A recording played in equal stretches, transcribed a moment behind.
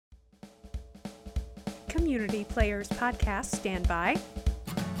Community Players Podcast standby.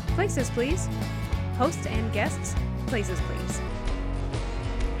 Places, please. Hosts and guests, places, please.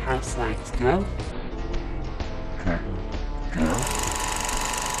 House lights go.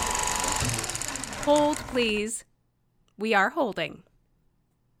 Hold, please. We are holding.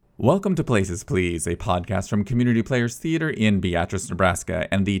 Welcome to Places Please, a podcast from Community Players Theater in Beatrice, Nebraska,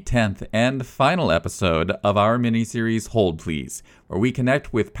 and the 10th and final episode of our miniseries Hold Please, where we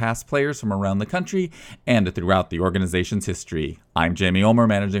connect with past players from around the country and throughout the organization's history. I'm Jamie Ulmer,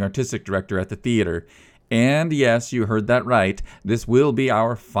 Managing Artistic Director at the theater. And yes, you heard that right, this will be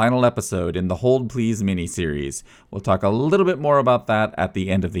our final episode in the Hold Please miniseries. We'll talk a little bit more about that at the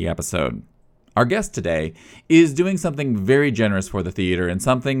end of the episode. Our guest today is doing something very generous for the theater and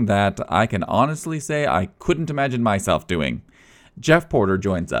something that I can honestly say I couldn't imagine myself doing. Jeff Porter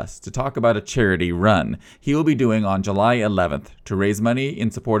joins us to talk about a charity run he will be doing on July 11th to raise money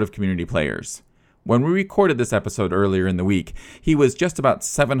in support of community players. When we recorded this episode earlier in the week, he was just about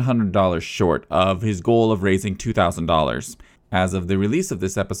 $700 short of his goal of raising $2,000. As of the release of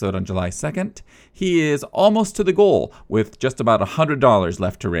this episode on July 2nd, he is almost to the goal with just about $100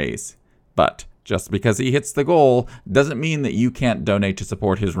 left to raise. But just because he hits the goal doesn't mean that you can't donate to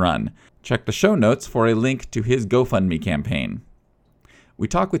support his run. Check the show notes for a link to his GoFundMe campaign. We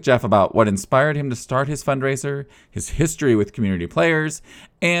talk with Jeff about what inspired him to start his fundraiser, his history with community players,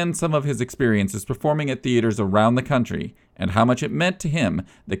 and some of his experiences performing at theaters around the country, and how much it meant to him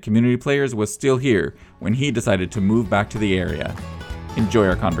that Community Players was still here when he decided to move back to the area. Enjoy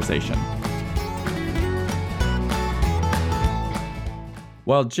our conversation.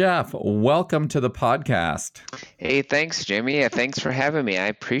 Well, Jeff, welcome to the podcast. Hey, thanks, Jamie. Thanks for having me. I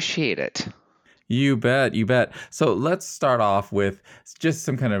appreciate it. You bet, you bet. So let's start off with just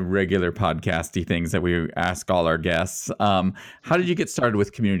some kind of regular podcasty things that we ask all our guests. How did you get started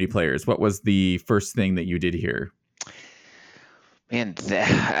with community players? What was the first thing that you did here? Man,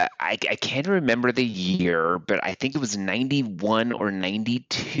 I can't remember the year, but I think it was 91 or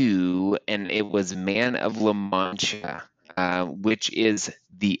 92, and it was Man of La Mancha. Which is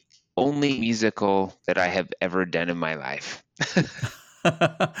the only musical that I have ever done in my life.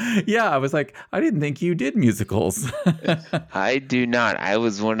 Yeah, I was like, I didn't think you did musicals. I do not. I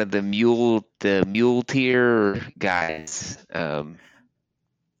was one of the muleteer guys.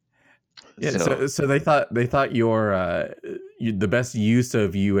 So they thought your the best use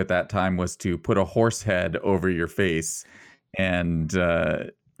of you at that time was to put a horse head over your face and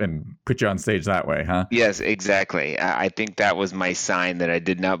put you on stage that way, huh? Yes, exactly. I think that was my sign that I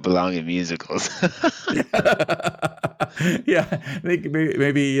did not belong in musicals. Yeah,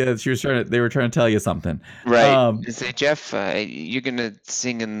 maybe she was they were trying to tell you something, right? Say, Jeff, you're gonna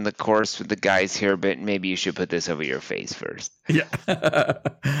sing in the chorus with the guys here, but maybe you should put this over your face first. Yeah.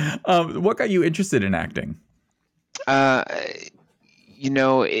 What got you interested in acting? It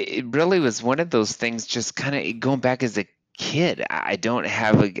really was one of those things. Just kind of going back as a kid, I don't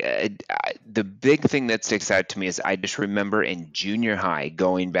have the big thing that sticks out to me is I just remember in junior high,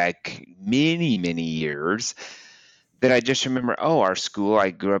 going back many years, that I just remember, our school, I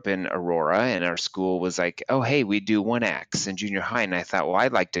grew up in Aurora, and our school was like, oh, hey, we do one acts in junior high. And I thought, well,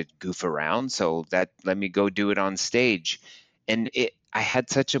 I'd like to goof around, so let me go do it on stage. And I had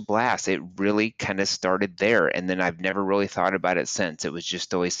such a blast. It really kind of started there. And then I've never really thought about it since. It was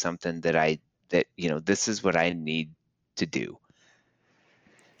just always something that this is what I need to do.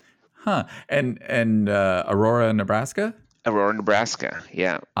 Huh. And Aurora, Nebraska? Aurora, Nebraska.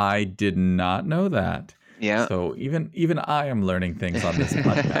 Yeah. I did not know that. Yeah. So even I am learning things on this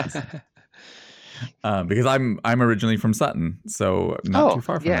podcast. Because I'm originally from Sutton, so not too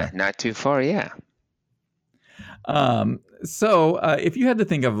far from there. Not too far, yeah. So if you had to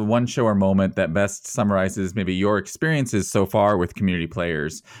think of one show or moment that best summarizes maybe your experiences so far with community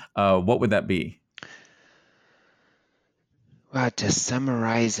players, what would that be? Wow, to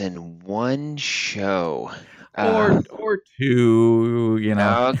summarize in one show. Or two,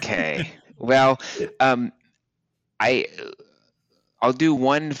 Okay. Well, I'll do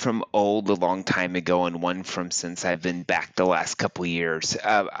one from a long time ago and one from since I've been back the last couple years.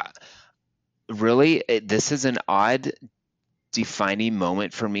 Really, this is an odd defining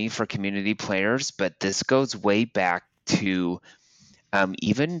moment for me for community players, but this goes way back to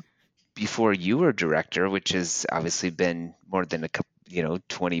even before you were director, which has obviously been more than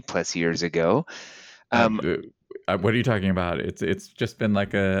 20 plus years ago. What are you talking about? It's just been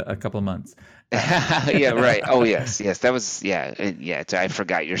like a couple of months. Yeah, right. Oh, yes. That was, yeah. I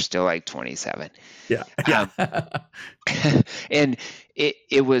forgot you're still like 27. Yeah. And I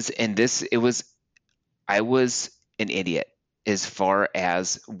was an idiot. as far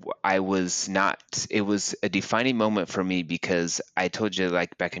as I was not, it was a defining moment for me because I told you,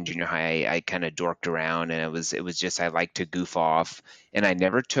 like back in junior high, I kind of dorked around, and it was just, I like to goof off, and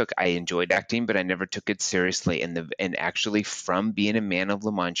I enjoyed acting, but I never took it seriously. And actually from being a man of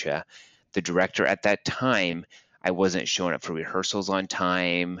La Mancha, the director at that time, I wasn't showing up for rehearsals on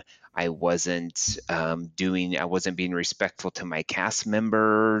time. I wasn't I wasn't being respectful to my cast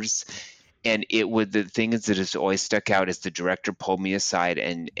members. And the thing is that has always stuck out is the director pulled me aside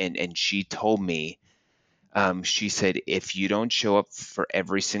and she told me, she said, if you don't show up for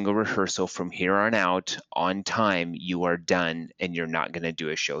every single rehearsal from here on out on time, you are done and you're not going to do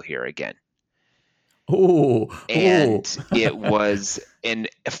a show here again. Oh, And it was, and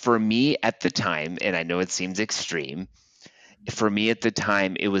for me at the time, and I know it seems extreme, for me at the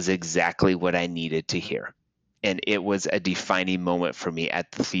time, it was exactly what I needed to hear. And it was a defining moment for me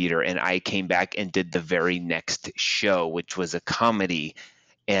at the theater. And I came back and did the very next show, which was a comedy.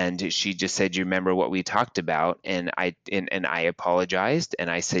 And she just said, "You remember what we talked about?" And I apologized,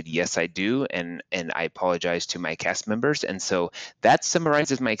 and I said, "Yes, I do." And I apologized to my cast members. And so that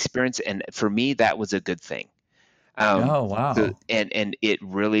summarizes my experience. And for me, that was a good thing. oh, wow. And it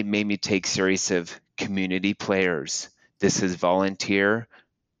really made me take serious of community players. This is volunteer,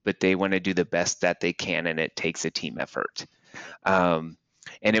 but they want to do the best that they can, and it takes a team effort.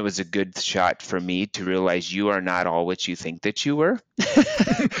 And it was a good shot for me to realize you are not all what you think that you were.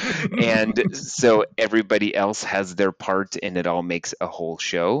 And so everybody else has their part, and it all makes a whole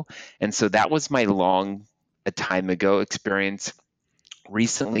show. And so that was my a time ago experience.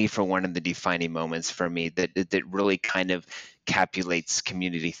 Recently, for one of the defining moments for me that really kind of capulates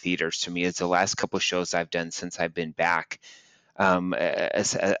community theaters to me is the last couple of shows I've done since I've been back.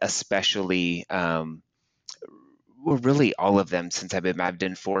 Especially, well, really all of them since I've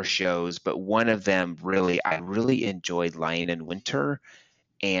done 4 shows, but one of them I really enjoyed Lion in Winter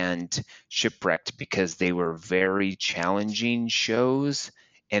and Shipwrecked because they were very challenging shows,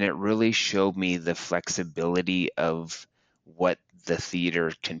 and it really showed me the flexibility of what the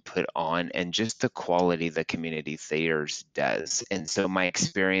theater can put on and just the quality the community theaters does. And so my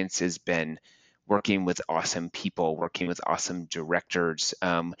experience has been working with awesome people, working with awesome directors.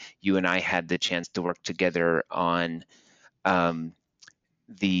 You and I had the chance to work together on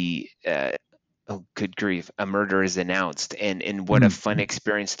the oh, good grief, A Murder is Announced. And what a fun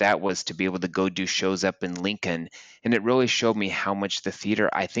experience that was to be able to go do shows up in Lincoln. And it really showed me how much the theater,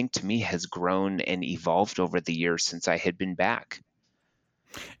 I think, to me, has grown and evolved over the years since I had been back.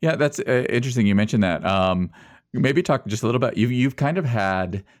 Yeah, that's interesting. You mentioned that. Maybe talk just a little bit. You've kind of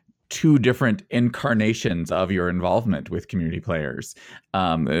had 2 different incarnations of your involvement with community players.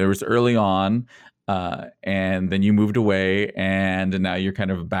 There was early on, and then you moved away, and now you're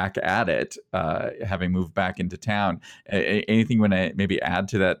kind of back at it, having moved back into town. Anything you want to maybe add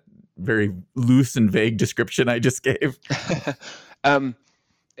to that very loose and vague description I just gave?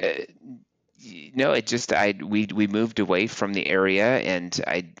 No, it just we moved away from the area, and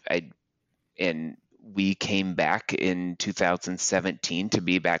we came back in 2017 to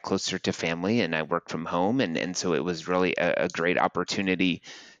be back closer to family, and I worked from home, and so it was really a great opportunity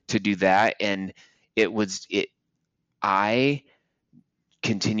to do that. And I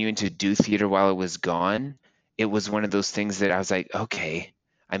continuing to do theater while I was gone. It was one of those things that I was like, okay,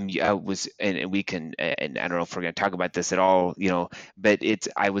 and we can, and I don't know if we're going to talk about this at all, but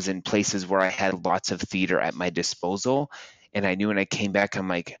I was in places where I had lots of theater at my disposal. And I knew when I came back, I'm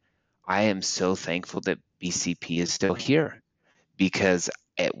like, I am so thankful that BCP is still here, because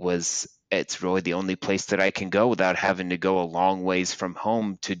it's really the only place that I can go without having to go a long ways from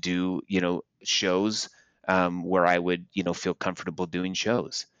home to do, shows where I would, feel comfortable doing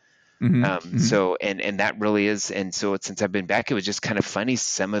shows. So, and that really is. And so since I've been back, it was just kind of funny.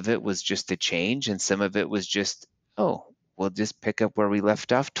 Some of it was just a change, and some of it was just, oh, we'll just pick up where we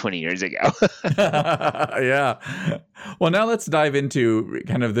left off 20 years ago. Yeah. Well, now let's dive into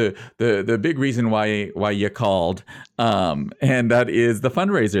kind of the big reason why you called, and that is the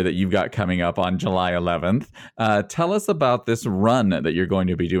fundraiser that you've got coming up on July 11th. Tell us about this run that you're going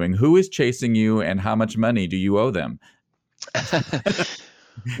to be doing. Who is chasing you, and how much money do you owe them?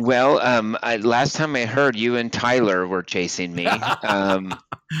 Well, last time I heard, you and Tyler were chasing me,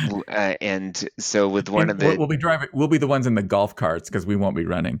 and so with one of the we'll be the ones in the golf carts because we won't be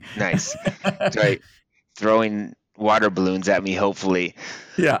running. Nice, right? Throwing water balloons at me, hopefully.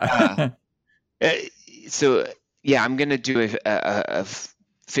 Yeah. So yeah, I'm gonna do a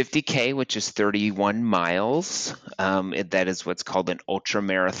 50K, which is 31 miles. That is what's called an ultra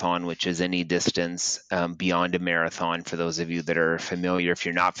marathon, which is any distance beyond a marathon. For those of you that are familiar, if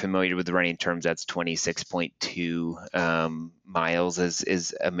you're not familiar with the running terms, that's 26.2 miles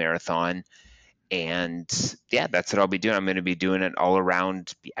is a marathon. And yeah, that's what I'll be doing. I'm going to be doing it all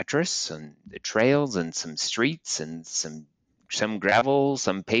around Beatrice and the trails and some streets and some gravel,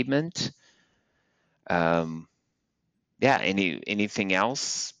 some pavement. Yeah, anything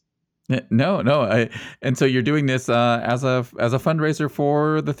else? No. And so you're doing this as a fundraiser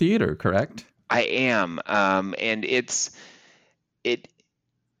for the theater, correct? I am, and it's a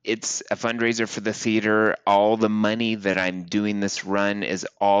fundraiser for the theater. All the money that I'm doing this run is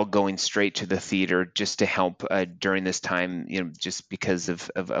all going straight to the theater, just to help during this time. Just because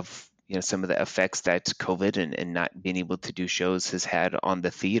of some of the effects that COVID and not being able to do shows has had on the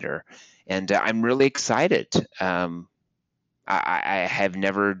theater, and I'm really excited. I have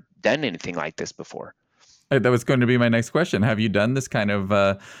never done anything like this before. That was going to be my next question. Have you done this kind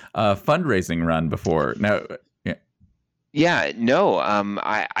of fundraising run before? No. Yeah, no.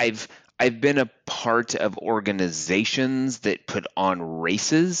 I've been a part of organizations that put on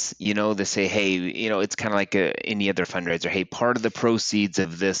races. They say, hey, it's kind of like any other fundraiser. Hey, part of the proceeds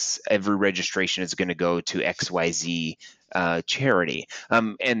of this, every registration is going to go to XYZ charity,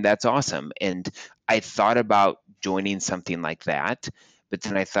 and that's awesome. And I thought about joining something like that, but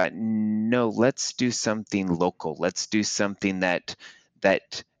then I thought, no, let's do something local. Let's do something that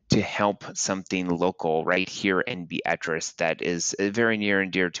to help something local right here in Beatrice that is very near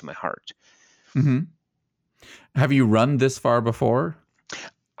and dear to my heart. Mm-hmm. Have you run this far before?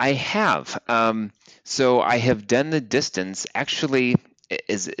 I have. So I have done the distance. Actually,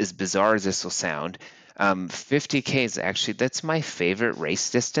 as bizarre as this will sound, 50K is actually, that's my favorite race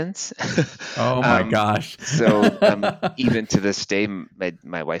distance. Oh my gosh. So even to this day,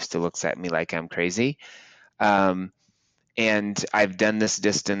 my wife still looks at me like I'm crazy. And I've done this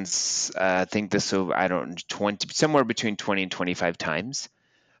distance, I think somewhere between 20 and 25 times.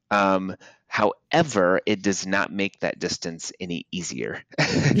 However, it does not make that distance any easier.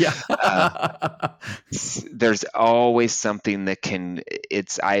 Yeah. There's always something that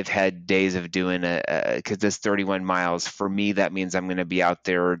I've had days of doing because this 31 miles, for me, that means I'm going to be out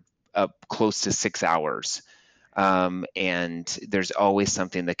there up close to 6 hours. And there's always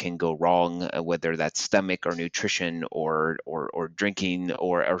something that can go wrong, whether that's stomach or nutrition or drinking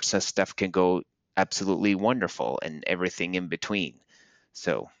or stuff can go absolutely wonderful and everything in between.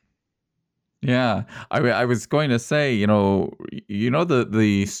 So. Yeah, I was going to say,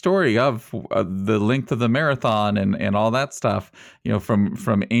 the story of the length of the marathon and all that stuff,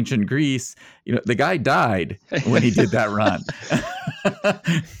 from ancient Greece, the guy died when he did that run.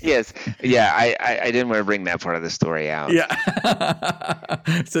 Yes. Yeah, I didn't want to bring that part of the story out. Yeah.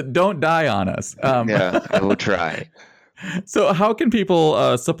 So don't die on us. Yeah, I will try. So how can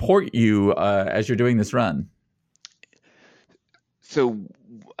people support you as you're doing this run? So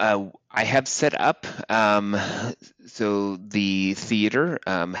I have set up, so the theater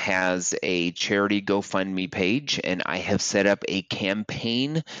has a charity GoFundMe page, and I have set up a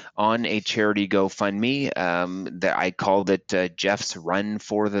campaign on a charity GoFundMe that I called it Jeff's Run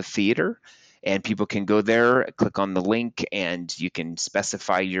for the Theater. And people can go there, click on the link, and you can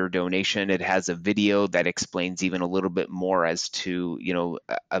specify your donation. It has a video that explains even a little bit more as to,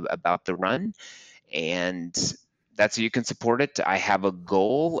 about the run. And that's how you can support it. I have a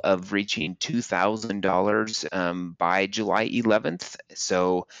goal of reaching $2,000 by July 11th.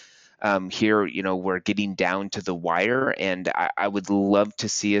 So here, we're getting down to the wire, and I would love to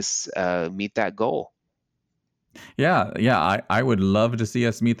see us meet that goal. Yeah, I would love to see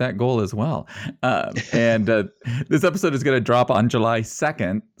us meet that goal as well. And this episode is going to drop on July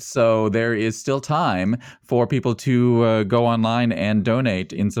 2nd, so there is still time for people to go online and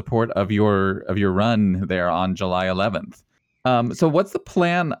donate in support of your run there on July 11th. So what's the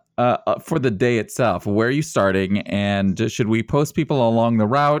plan for the day itself? Where are you starting? And should we post people along the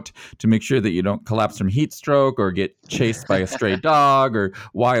route to make sure that you don't collapse from heat stroke or get chased by a stray dog or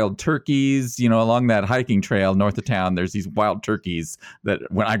wild turkeys? Along that hiking trail north of town, there's these wild turkeys that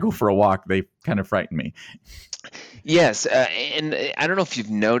when I go for a walk, they kind of frighten me. Yes, and I don't know if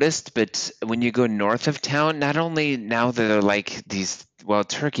you've noticed, but when you go north of town, not only now that they're like these wild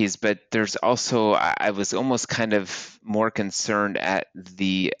turkeys, but there's also, I was almost kind of more concerned at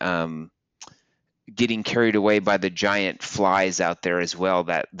the getting carried away by the giant flies out there as well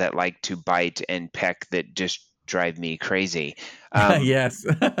that like to bite and peck, that just drive me crazy. Um, Yes.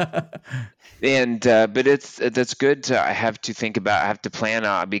 but that's good. I have to think about. I have to plan.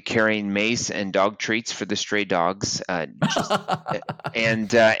 I'll be carrying mace and dog treats for the stray dogs. And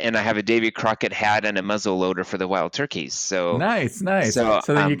I have a Davy Crockett hat and a muzzle loader for the wild turkeys. Nice, nice. So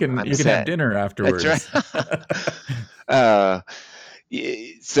So then I'm you can have set. dinner That's right. afterwards. uh,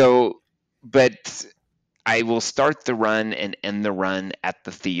 so, but I will start the run and end the run at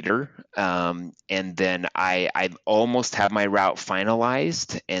the theater, and then I almost have my route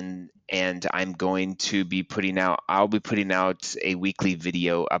finalized, and I'm going to be putting out. I'll be putting out a weekly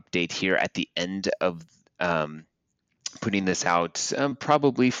video update here at the end of putting this out,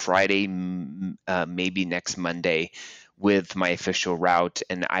 probably Friday, maybe next Monday, with my official route,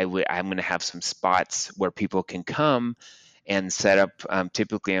 and I'm going to have some spots where people can come and set up.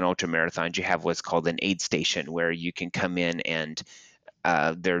 Typically on ultra marathons, you have what's called an aid station where you can come in and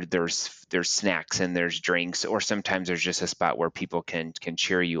there's snacks and there's drinks, or sometimes there's just a spot where people can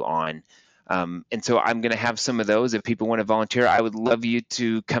cheer you on. And so I'm going to have some of those. If people want to volunteer, I would love you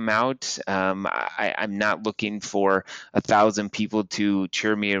to come out. I'm not looking for 1,000 people to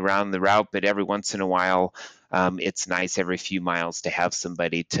cheer me around the route, but every once in a while, it's nice every few miles to have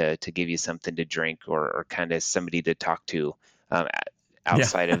somebody to give you something to drink, or kind of somebody to talk to,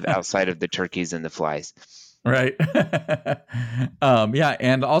 outside of the turkeys and the flies. Right. Yeah.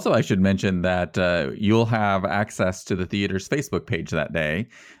 And also, I should mention that you'll have access to the theater's Facebook page that day.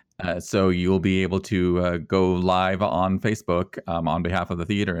 So you'll be able to go live on Facebook on behalf of the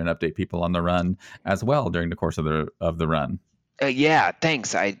theater and update people on the run as well during the course of the run. Yeah,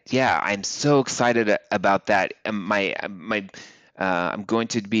 thanks. I'm so excited about that. I'm going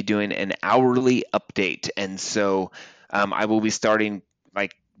to be doing an hourly update, and so I will be starting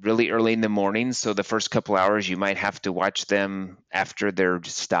like really early in the morning. So the first couple hours you might have to watch them after they're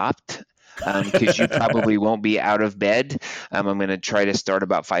stopped, because you probably won't be out of bed. I'm going to try to start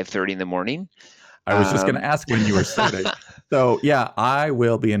about 5:30 in the morning. I was just going to ask when you were starting. So yeah, I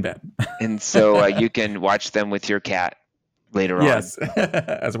will be in bed. And so you can watch them with your cat later on. Yes,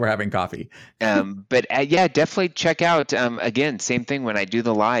 as we're having coffee. But yeah, definitely check out. Again, same thing when I do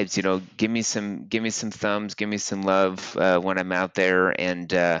the lives. Give me some thumbs, give me some love when I'm out there,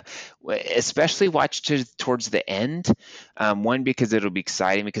 and especially watch towards the end. One, because it'll be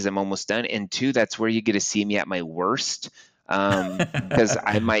exciting because I'm almost done, and two, that's where you get to see me at my worst. Because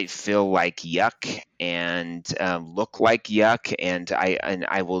I might feel like yuck and look like yuck, and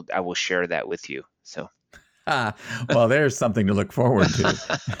I will share that with you. So. Well, there's something to look forward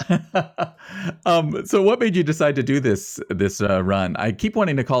to. So what made you decide to do this run? I keep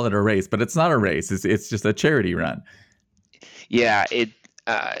wanting to call it a race, but it's not a race. It's just a charity run. Yeah, it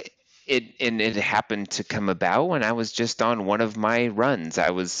happened to come about when I was just on one of my runs.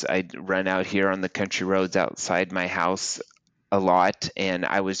 I'd run out here on the country roads outside my house a lot, and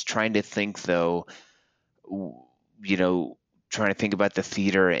I was trying to think though, trying to think about the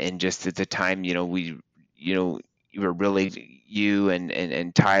theater, and just at the time, you were really, you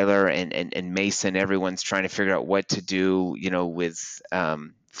and Tyler and Mason, everyone's trying to figure out what to do, with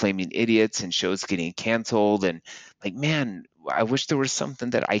Flaming Idiots and shows getting canceled, and like, man, I wish there was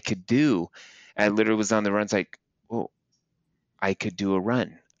something that I could do. And I literally was on the runs like, well, I could do a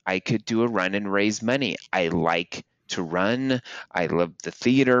run. I could do a run and raise money. I like to run. I love the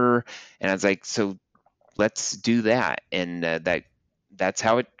theater. And I was like, so let's do that. And that's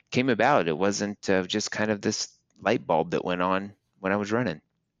how it came about. It wasn't just kind of this light bulb that went on when I was running.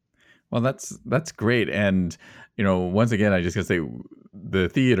 Well, that's great. And, once again, I just gotta say, the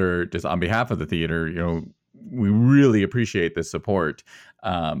theater, just on behalf of the theater, we really appreciate the support,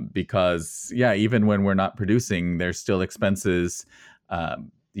 because even when we're not producing, there's still expenses.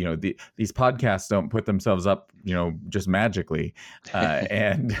 These podcasts don't put themselves up, just magically,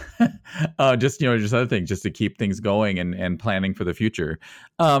 and just other things, just to keep things going and planning for the future.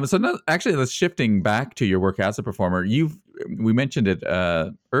 So now, actually, let's shifting back to your work as a performer. We mentioned it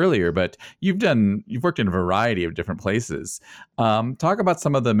earlier, but you've worked in a variety of different places. Talk about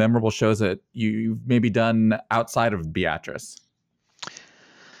some of the memorable shows that you've maybe done outside of Beatrice.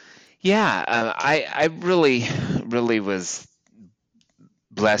 Yeah, I really, really was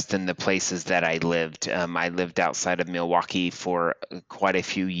blessed in the places that I lived. I lived outside of Milwaukee for quite a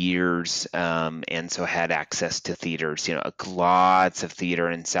few years, and so had access to theaters, lots of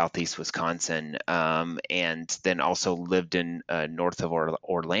theater in Southeast Wisconsin, and then also lived in north of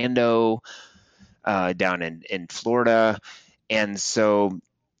Orlando, down in Florida. And so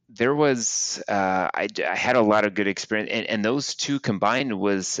there was, I had a lot of good experience, and those two combined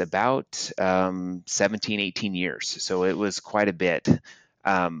was about 17, 18 years. So it was quite a bit.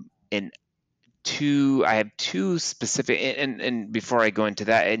 And two specific, and before I go into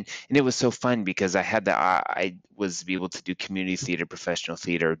that, and it was so fun because I was able to do community theater, professional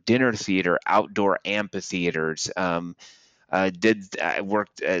theater, dinner theater, outdoor amphitheaters. I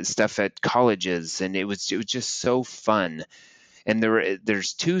worked stuff at colleges, and it was just so fun. And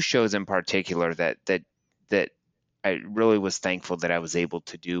there's two shows in particular that I really was thankful that I was able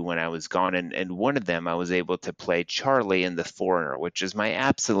to do when I was gone. And one of them, I was able to play Charlie in The Foreigner, which is my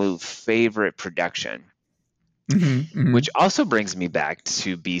absolute favorite production. Which also brings me back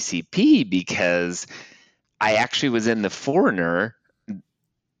to BCP, because I actually was in The Foreigner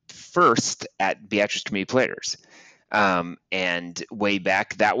first at Beatrice Community Players. And way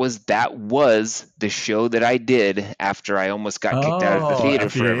back, that was the show that I did after I almost got kicked out of the theater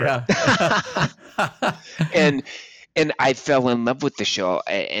forever. Yeah. And I fell in love with the show,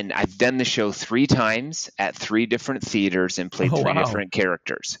 and I've done the show 3 times at 3 different theaters and played 3 different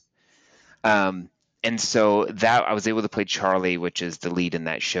characters. And so that I was able to play Charlie, which is the lead in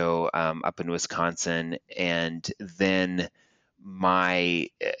that show, up in Wisconsin. And then my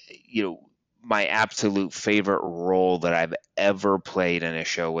absolute favorite role that I've ever played in a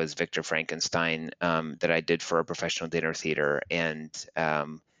show was Victor Frankenstein, that I did for a professional dinner theater. And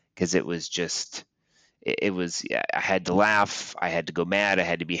because it was just, I had to laugh, I had to go mad, I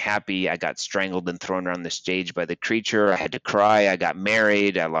had to be happy. I got strangled and thrown around the stage by the creature. I had to cry. I got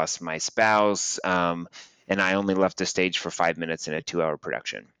married. I lost my spouse. And I only left the stage for 5 minutes in a 2-hour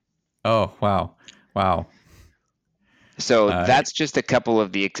production. Oh, wow. Wow. So that's just a couple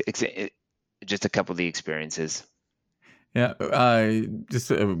of the experiences. Yeah. Just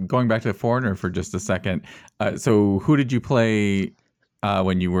going back to The Foreigner for just a second. So who did you play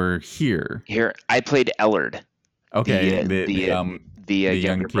when you were here? Here, I played Ellard. Okay. The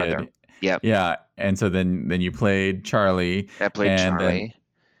younger kid. brother. Yep. Yeah. And so then you played Charlie. I played Charlie.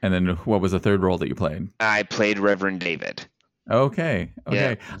 And then what was the third role that you played? I played Reverend David. Okay.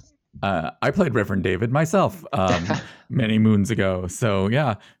 Yeah. I played Reverend David myself many moons ago. So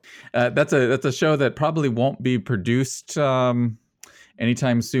yeah, that's a show that probably won't be produced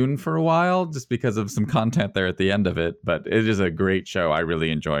anytime soon for a while, just because of some content there at the end of it. But it is a great show. I really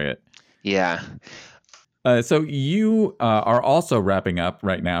enjoy it. Yeah. So you are also wrapping up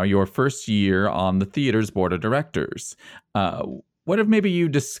right now your first year on the theater's board of directors. What have maybe you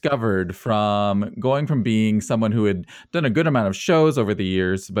discovered from going from being someone who had done a good amount of shows over the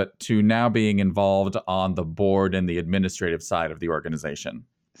years, but to now being involved on the board and the administrative side of the organization?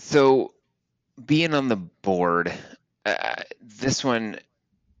 So being on the board, this one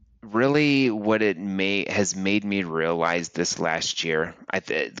really what it has made me realize this last year,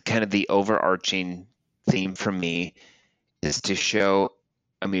 kind of the overarching theme for me is to show,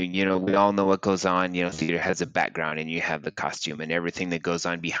 I mean, we all know what goes on. Theater has a background, and you have the costume and everything that goes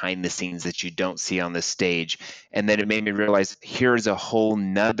on behind the scenes that you don't see on the stage. And then it made me realize here's a whole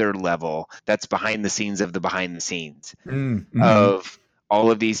nother level that's behind the scenes of the behind the scenes of all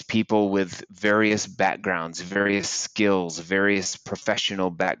of these people with various backgrounds, various skills, various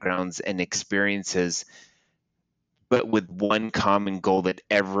professional backgrounds and experiences, but with one common goal that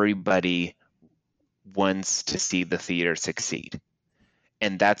everybody wants to see the theater succeed.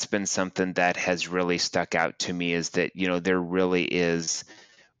 And that's been something that has really stuck out to me, is that, there really is,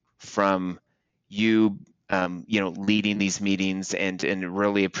 from you, leading these meetings and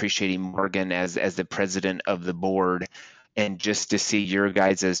really appreciating Morgan as the president of the board, and just to see your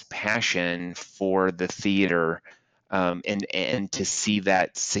guys' passion for the theater, and to see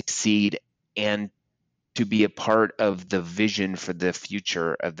that succeed, and to be a part of the vision for the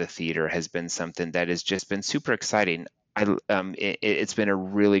future of the theater has been something that has just been super exciting. It's been a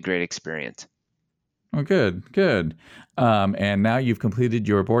really great experience. Oh, good. And now you've completed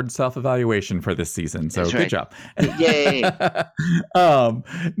your board self-evaluation for this season. So That's good right. job. Yay.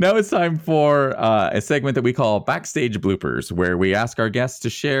 Now it's time for a segment that we call Backstage Bloopers, where we ask our guests to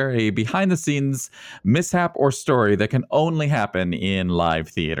share a behind-the-scenes mishap or story that can only happen in live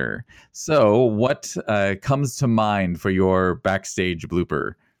theater. So what comes to mind for your backstage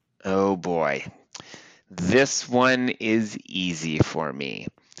blooper? Oh, boy. This one is easy for me.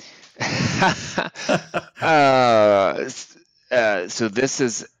 So this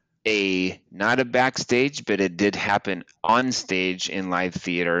is not a backstage, but it did happen on stage in live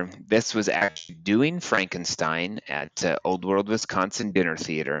theater. This was actually doing Frankenstein at Old World, Wisconsin Dinner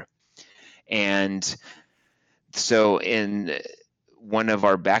Theater. And so in one of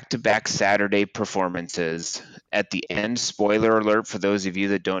our back-to-back Saturday performances, at the end, spoiler alert for those of you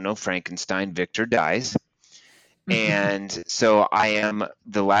that don't know Frankenstein, Victor dies. And so I am,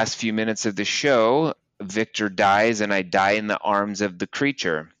 the last few minutes of the show, Victor dies, and I die in the arms of the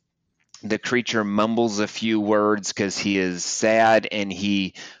creature. the creature mumbles a few words because he is sad, and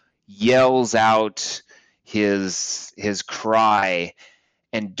he yells out his cry.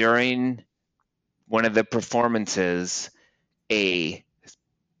 And during one of the performances,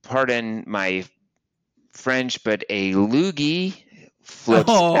 pardon my French, but a loogie flips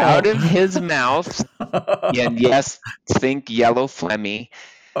out of his mouth. And yes, think yellow phlegmy.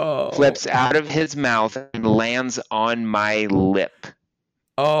 Flips out of his mouth and lands on my lip.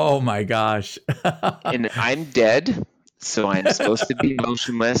 Oh my gosh. And I'm dead, so I'm supposed to be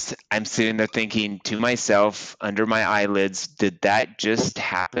motionless. I'm sitting there thinking to myself under my eyelids, did that just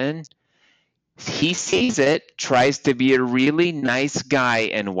happen? He sees it, tries to be a really nice guy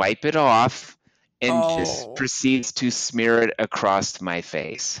and wipe it off, and just proceeds to smear it across my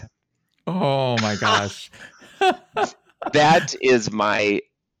face. Oh my gosh. That is my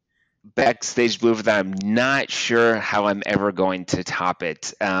backstage blooper that I'm not sure how I'm ever going to top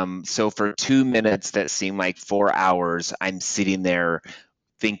it. So for 2 minutes that seem like 4 hours, I'm sitting there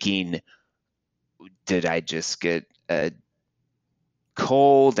thinking, did I just get a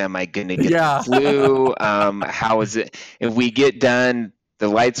cold? Am I going to get the flu? How is it? If we get done, the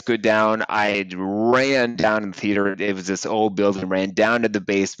lights go down. I ran down in the theater. It was this old building. Ran down to the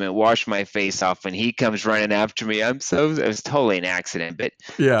basement, washed my face off. When he comes running after me, it was totally an accident. But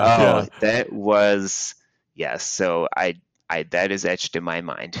that was yes. So I that is etched in my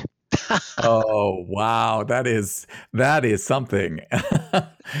mind. Oh wow, that is something.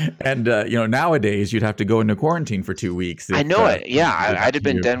 And nowadays you'd have to go into quarantine for 2 weeks. I know it. Yeah, I'd have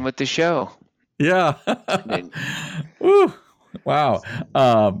been done with the show. Yeah. Woo. Wow.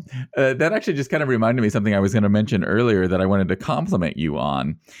 That actually just kind of reminded me of something I was going to mention earlier that I wanted to compliment you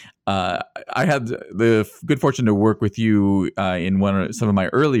on. I had the good fortune to work with you in some of my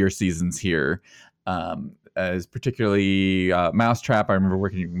earlier seasons here, as particularly Mousetrap. I remember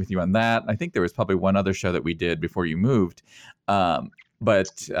working with you on that. I think there was probably one other show that we did before you moved.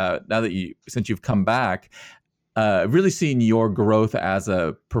 But now that since you've come back, really seen your growth as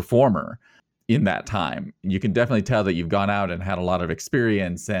a performer in that time. You can definitely tell that you've gone out and had a lot of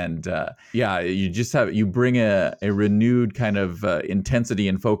experience, and you bring a renewed kind of intensity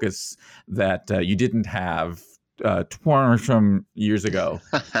and focus that you didn't have 20 some years ago.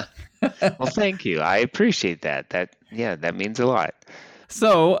 Well, thank you. I appreciate that. That means a lot.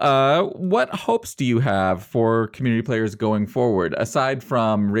 So, what hopes do you have for community players going forward, aside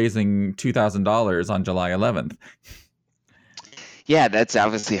from raising $2,000 on July 11th? Yeah, that's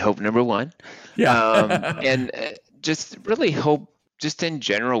obviously hope number one. Yeah. And just really hope, just in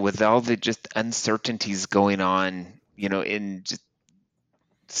general, with all the just uncertainties going on, in just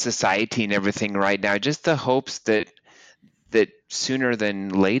society and everything right now, just the hopes that sooner than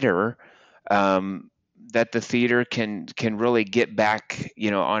later, that the theater can really get back,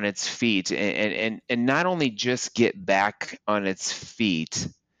 on its feet, and not only just get back on its feet,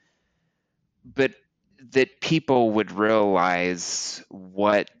 but that people would realize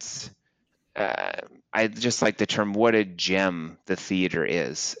what I just like the term, what a gem the theater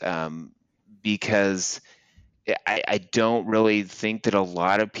is, because I don't really think that a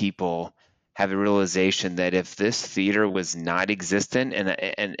lot of people have a realization that if this theater was not existent,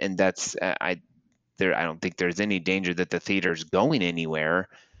 and that's I don't think there's any danger that the theater's going anywhere,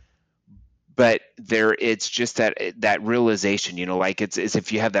 but it's just that realization, like it's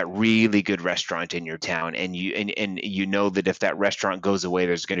if you have that really good restaurant in your town, and you know that if that restaurant goes away,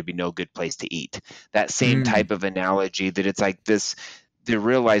 there's going to be no good place to eat. That same type of analogy, that it's like this, to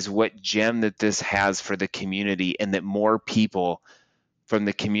realize what gem that this has for the community, and that more people from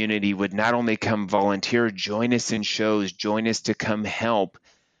the community would not only come volunteer, join us in shows, join us to come help,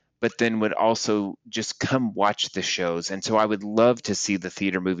 but then would also just come watch the shows. And so I would love to see the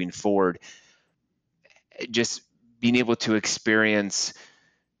theater moving forward, just being able to experience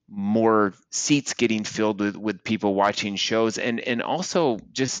more seats getting filled with people watching shows, and also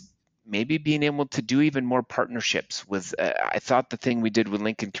just maybe being able to do even more partnerships with, I thought the thing we did with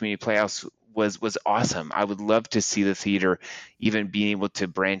Lincoln Community Playhouse was awesome. I would love to see the theater even being able to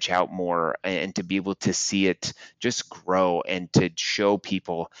branch out more, and to be able to see it just grow, and to show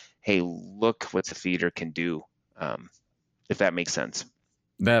people, hey, look what the theater can do, if that makes sense.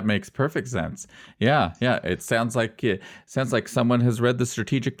 That makes perfect sense. Yeah. It sounds like someone has read the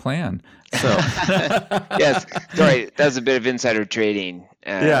strategic plan. So yes, sorry, that was a bit of insider trading.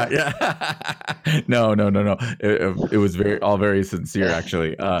 Yeah. No. It was all very sincere,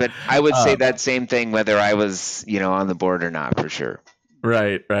 actually. But I would say that same thing whether I was, on the board or not, for sure.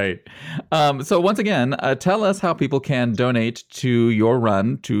 Right. So once again, tell us how people can donate to your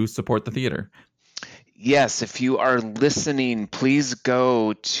run to support the theater. Yes, if you are listening, please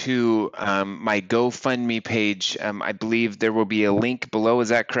go to my GoFundMe page. I believe there will be a link below. Is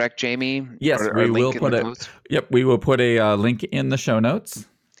that correct, Jamie? Yes, Or we will link in put the it. post? Yep, we will put a link in the show notes.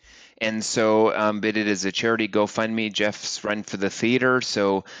 And so, but it is a charity GoFundMe, Jeff's Run for the Theater.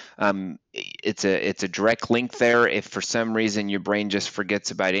 So it's a direct link there. If for some reason your brain just forgets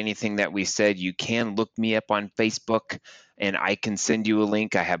about anything that we said, you can look me up on Facebook and I can send you a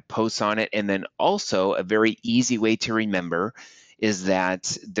link. I have posts on it. And then also a very easy way to remember is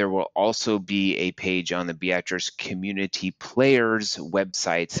that there will also be a page on the Beatrice Community Players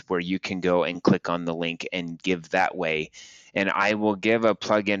website where you can go and click on the link and give that way. And I will give a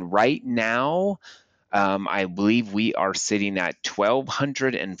plug-in right now. I believe we are sitting at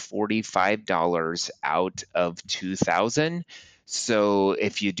 $1,245 out of $2,000. So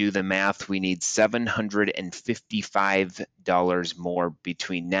if you do the math, we need $755 more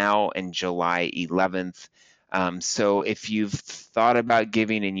between now and July 11th. So if you've thought about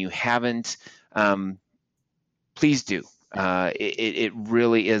giving and you haven't, please do. It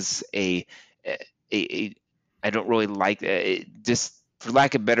really is a I don't really like it. Just for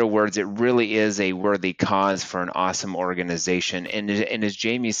lack of better words, it really is a worthy cause for an awesome organization. And as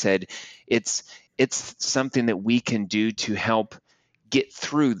Jamie said, it's something that we can do to help get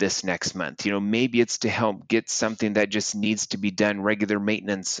through this next month. Maybe it's to help get something that just needs to be done regular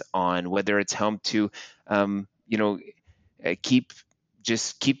maintenance on, whether it's help to, keep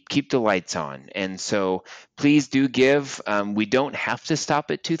the lights on. And so please do give. We don't have to stop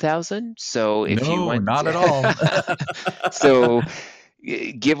at 2,000. So if you want, not at all. so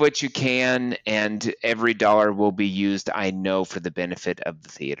give what you can, and every dollar will be used, I know, for the benefit of the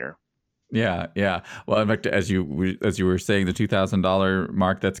theater. Yeah. Well, in fact, as you were saying, the $2,000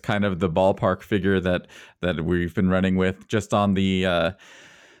 mark, that's kind of the ballpark figure that we've been running with just on the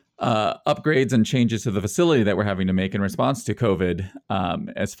upgrades and changes to the facility that we're having to make in response to COVID,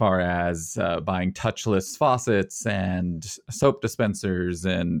 as far as buying touchless faucets and soap dispensers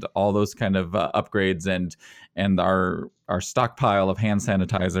and all those kind of upgrades, and our stockpile of hand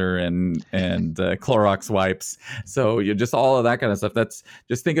sanitizer and Clorox wipes. So you just all of that kind of stuff. That's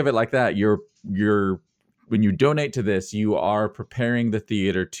just think of it like that. You're when you donate to this, you are preparing the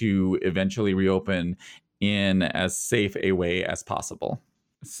theater to eventually reopen in as safe a way as possible.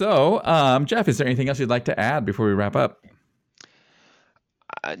 So, Jeff, is there anything else you'd like to add before we wrap up?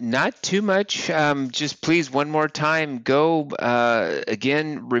 Not too much. Just please, one more time, go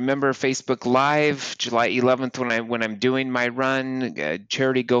again. Remember Facebook Live, July 11th, when I'm doing my run.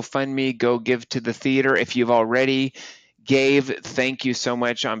 Charity GoFundMe. Go give to the theater. If you've already gave, thank you so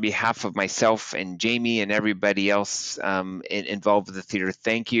much on behalf of myself and Jamie and everybody else involved with the theater.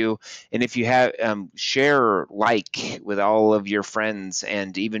 Thank you. And if you have, share, like with all of your friends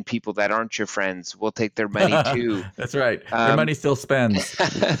and even people that aren't your friends. We'll take their money too. That's right. Your money still spends.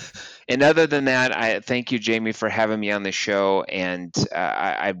 And other than that, I thank you, Jamie, for having me on the show. And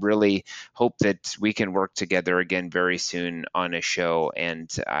I really hope that we can work together again very soon on a show.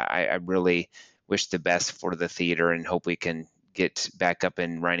 And I really wish the best for the theater and hope we can get back up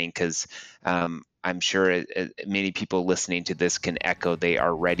and running, because I'm sure many people listening to this can echo they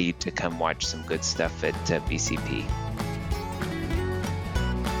are ready to come watch some good stuff at BCP.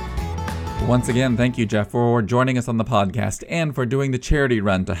 Once again, thank you, Jeff, for joining us on the podcast and for doing the charity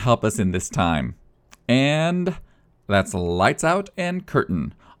run to help us in this time. And that's lights out and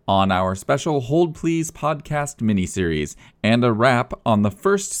curtain on our special Hold Please podcast miniseries, and a wrap on the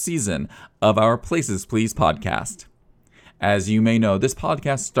first season of our Places Please podcast. As you may know, this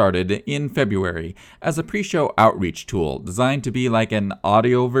podcast started in February as a pre-show outreach tool designed to be like an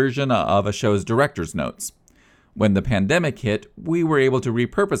audio version of a show's director's notes. When the pandemic hit, we were able to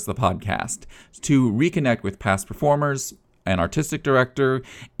repurpose the podcast to reconnect with past performers, an artistic director,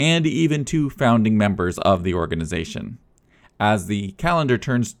 and even 2 founding members of the organization. As the calendar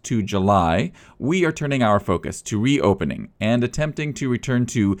turns to July, we are turning our focus to reopening and attempting to return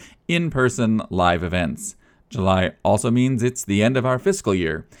to in-person live events. July also means it's the end of our fiscal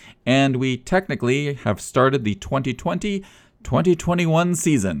year, and we technically have started the 2020-2021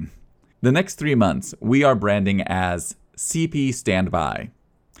 season. The next 3 months, we are branding as CP Standby.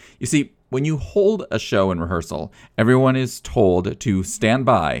 You see, when you hold a show in rehearsal, everyone is told to stand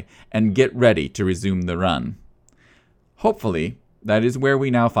by and get ready to resume the run. Hopefully, that is where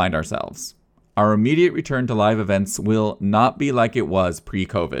we now find ourselves. Our immediate return to live events will not be like it was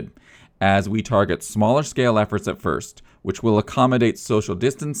pre-COVID, as we target smaller scale efforts at first, which will accommodate social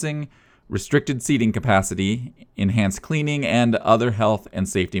distancing, restricted seating capacity, enhanced cleaning, and other health and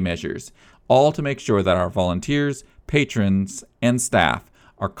safety measures, all to make sure that our volunteers, patrons, and staff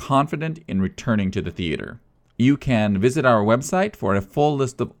are confident in returning to the theater. You can visit our website for a full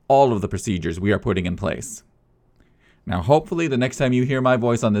list of all of the procedures we are putting in place. Now, hopefully the next time you hear my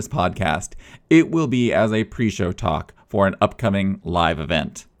voice on this podcast, it will be as a pre-show talk for an upcoming live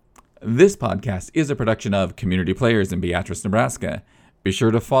event. This podcast is a production of Community Players in Beatrice, Nebraska. Be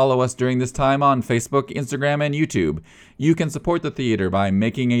sure to follow us during this time on Facebook, Instagram, and YouTube. You can support the theater by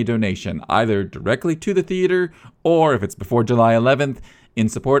making a donation either directly to the theater or, if it's before July 11th, in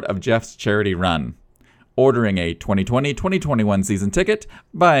support of Jeff's charity run. Ordering a 2020-2021 season ticket,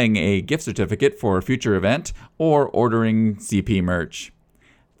 buying a gift certificate for a future event, or ordering CP merch.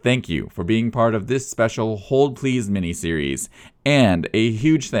 Thank you for being part of this special Hold Please mini-series, and a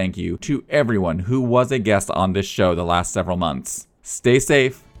huge thank you to everyone who was a guest on this show the last several months. Stay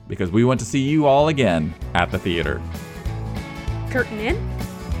safe, because we want to see you all again at the theater. Curtain in,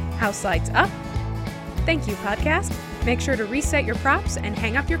 house lights up. Thank you, podcast. Make sure to reset your props and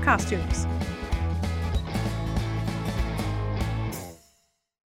hang up your costumes.